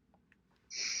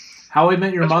 How I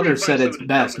Met Your That's Mother pretty said much it's some of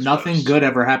the best. dumbest Nothing posts. good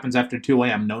ever happens after 2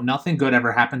 a.m. No, nothing good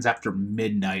ever happens after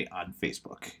midnight on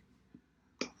Facebook.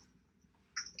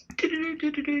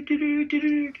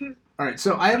 All right,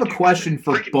 so I have a question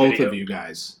for Freaking both video. of you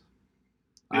guys.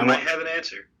 You might have an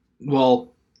answer.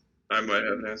 Well, I might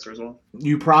have an answer as well.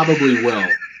 you probably will,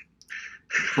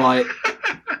 but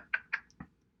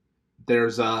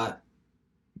there's a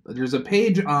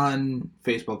page on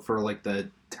Facebook for like the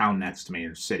town next to me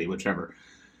or city, whichever.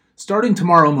 Starting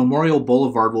tomorrow, Memorial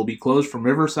Boulevard will be closed from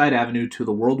Riverside Avenue to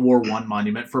the World War I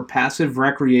monument for passive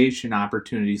recreation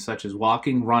opportunities such as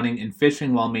walking, running, and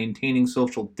fishing while maintaining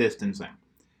social distancing.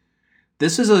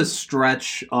 This is a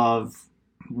stretch of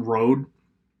road,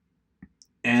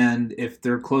 and if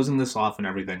they're closing this off and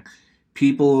everything,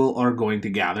 people are going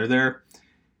to gather there.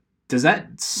 Does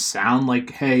that sound like,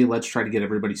 hey, let's try to get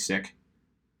everybody sick?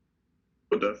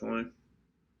 Oh, definitely.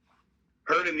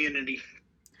 Herd immunity.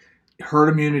 Herd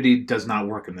immunity does not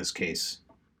work in this case.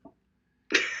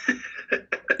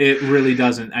 It really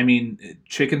doesn't. I mean,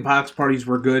 chickenpox parties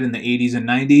were good in the 80s and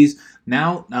 90s.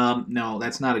 Now, no,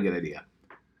 that's not a good idea.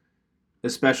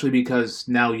 Especially because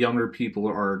now younger people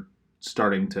are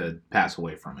starting to pass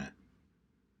away from it.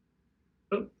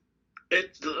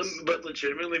 But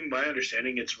legitimately, my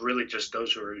understanding, it's really just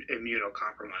those who are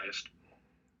immunocompromised.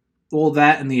 Well,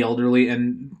 that and the elderly.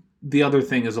 And the other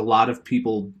thing is a lot of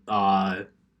people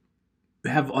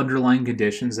have underlying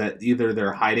conditions that either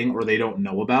they're hiding or they don't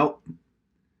know about.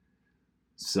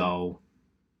 So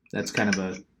that's kind of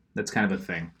a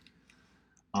thing.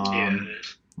 Yeah, it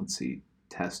is. Let's see.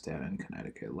 Test data in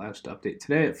Connecticut. Last update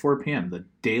today at 4 p.m. The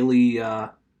daily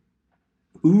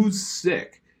who's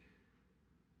sick.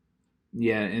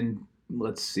 Yeah, and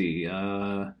let's see.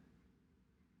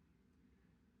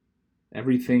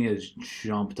 Everything has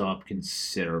jumped up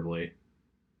considerably.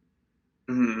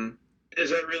 Mm-hmm. Is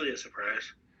that really a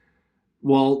surprise?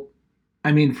 Well,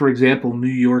 I mean, for example, New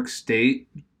York State,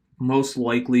 most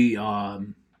likely, where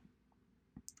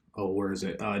is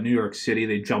it? New York City,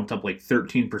 they jumped up like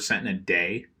 13% in a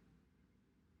day.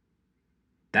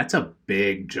 That's a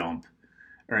big jump.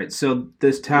 All right, so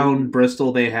this town,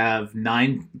 Bristol, they have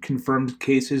 9 confirmed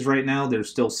cases right now. There's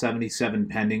still 77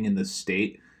 pending in the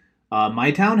state.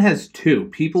 My town has 2.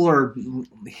 People are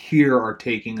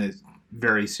taking this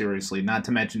very seriously. Not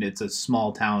to mention it's a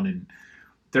small town and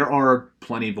there are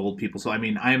plenty of old people. So, I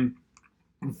mean, I'm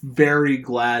very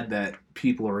glad that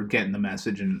people are getting the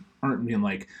message and aren't being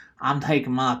like, I'm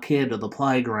taking my kid to the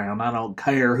playground. I don't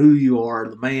care who you are.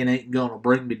 The man ain't going to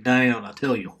bring me down. I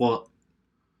tell you what.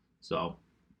 So.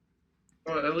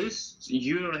 Well, at least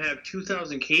you don't have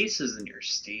 2,000 cases in your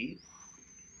state.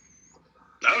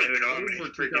 I don't even know how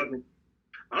many.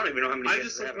 I don't even know how many I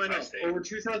cases just they have looked in mine my up. state. Over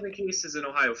 2,000 cases in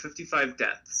Ohio, 55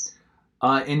 deaths.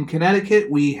 In Connecticut,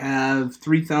 we have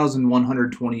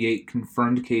 3,128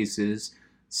 confirmed cases,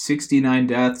 69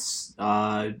 deaths,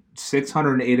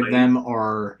 608 of them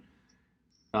are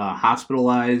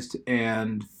hospitalized,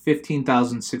 and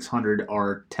 15,600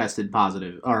 are tested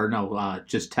positive. Or no,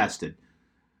 just tested.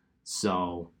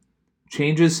 So,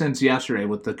 changes since yesterday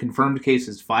with the confirmed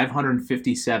cases,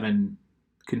 557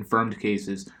 confirmed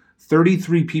cases.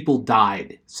 33 people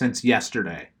died since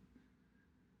yesterday.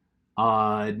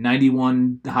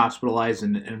 91 hospitalized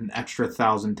and an extra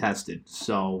 1,000 tested.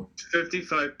 So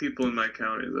 55 people in my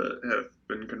county that have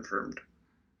been confirmed.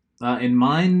 in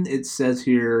mine, it says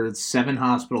here 7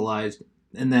 hospitalized,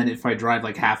 and then if I drive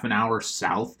like half an hour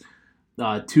south,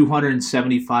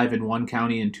 275 in one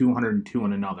county and 202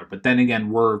 in another. But then again,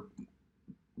 we're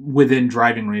within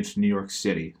driving range to New York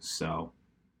City, so.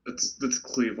 That's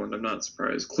Cleveland. I'm not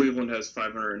surprised. Cleveland has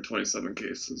 527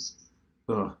 cases.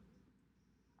 Ugh.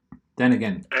 Then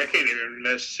again, I can't even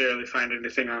necessarily find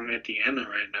anything on Indiana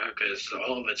right now because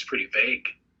all of it's pretty vague.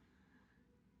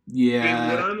 I mean, what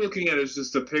yeah, I'm looking at is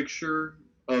just a picture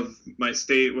of my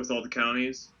state with all the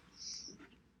counties.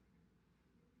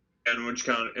 And which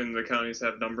the counties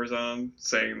have numbers on them,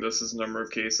 saying this is the number of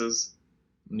cases.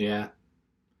 yeah.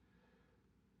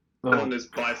 Cleveland is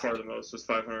by far the most, with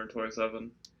 527.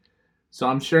 So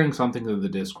I'm sharing something to the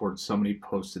Discord. Somebody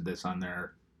posted this on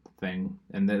their thing,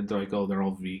 and they're like, "Oh, they're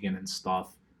all vegan and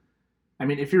stuff." I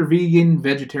mean, if you're vegan,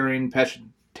 vegetarian,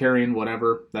 pescatarian,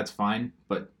 whatever, that's fine.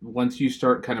 But once you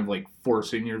start kind of like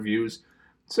forcing your views,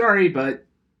 sorry, but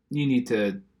you need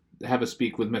to have a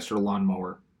speak with Mr.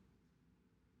 Lawnmower.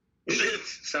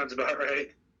 Sounds about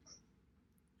right.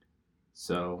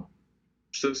 So,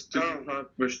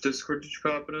 Which Discord did you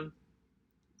pop it in?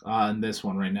 in this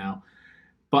one right now.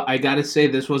 But I gotta say,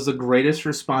 this was the greatest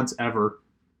response ever.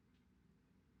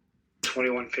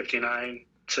 2159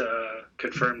 to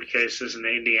confirmed cases in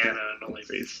Indiana and only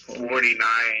 49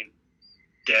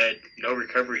 dead. No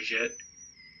recoveries yet.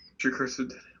 Precursor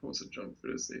did wasn't jump for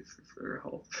his safe for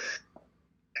health.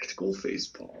 Tactical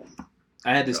facepalm.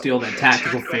 I had to steal that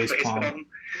tactical facepalm.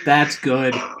 That's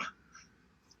good.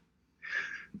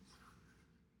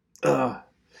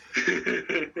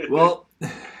 Well,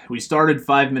 we started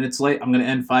 5 minutes late. I'm going to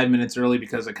end 5 minutes early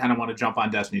because I kind of want to jump on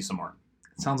Destiny some more.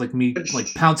 It sounds like me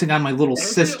like pouncing on my little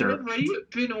sister. Has it already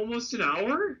been almost an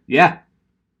hour? Yeah.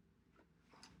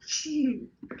 Gee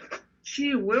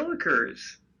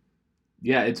willikers.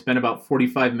 Yeah, it's been about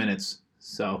 45 minutes.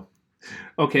 So,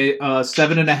 okay,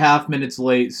 7.5 minutes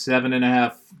late,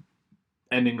 7.5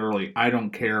 ending early. I don't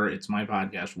care. It's my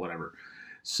podcast, whatever.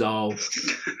 So,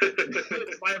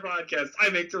 It's my podcast. I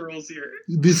make the rules here.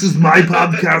 this is my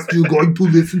podcast. You're going to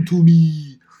listen to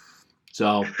me.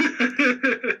 So,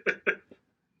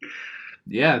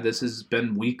 yeah, this has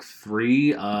been week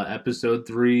 3, episode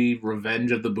 3,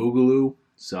 Revenge of the Boogaloo.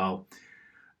 So,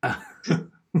 Is that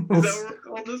what we're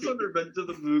called this one? Revenge of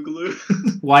the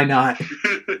Boogaloo? why not?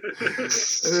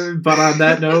 But on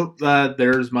that note,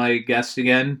 there's my guest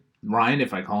again, Ryan.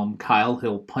 If I call him Kyle,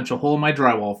 he'll punch a hole in my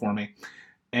drywall for me.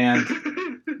 And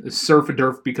Surf a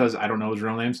Durf because I don't know his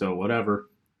real name, so whatever.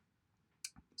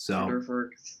 So,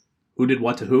 who did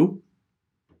what to who?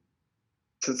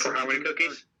 For how many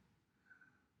cookies?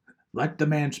 Let the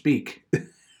man speak.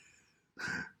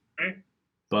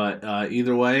 But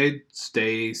either way,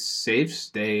 stay safe,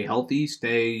 stay healthy,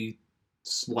 stay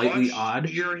slightly Wash odd.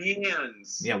 your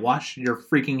hands. Yeah, wash your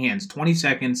freaking hands. 20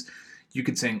 seconds. You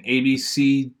could sing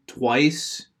ABC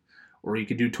twice, or you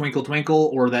could do Twinkle Twinkle,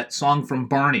 or that song from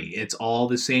Barney. It's all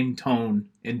the same tone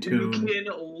and tune. You can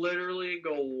literally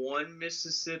go 1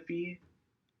 Mississippi,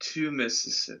 2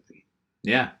 Mississippi.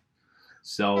 Yeah.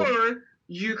 So. Or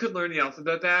you could learn the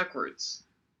alphabet backwards.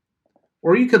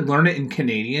 Or you could learn it in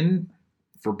Canadian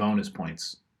for bonus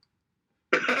points.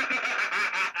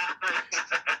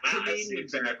 Canadian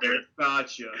backwards.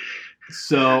 Gotcha.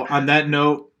 So, on that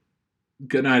note,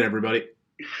 good night, everybody.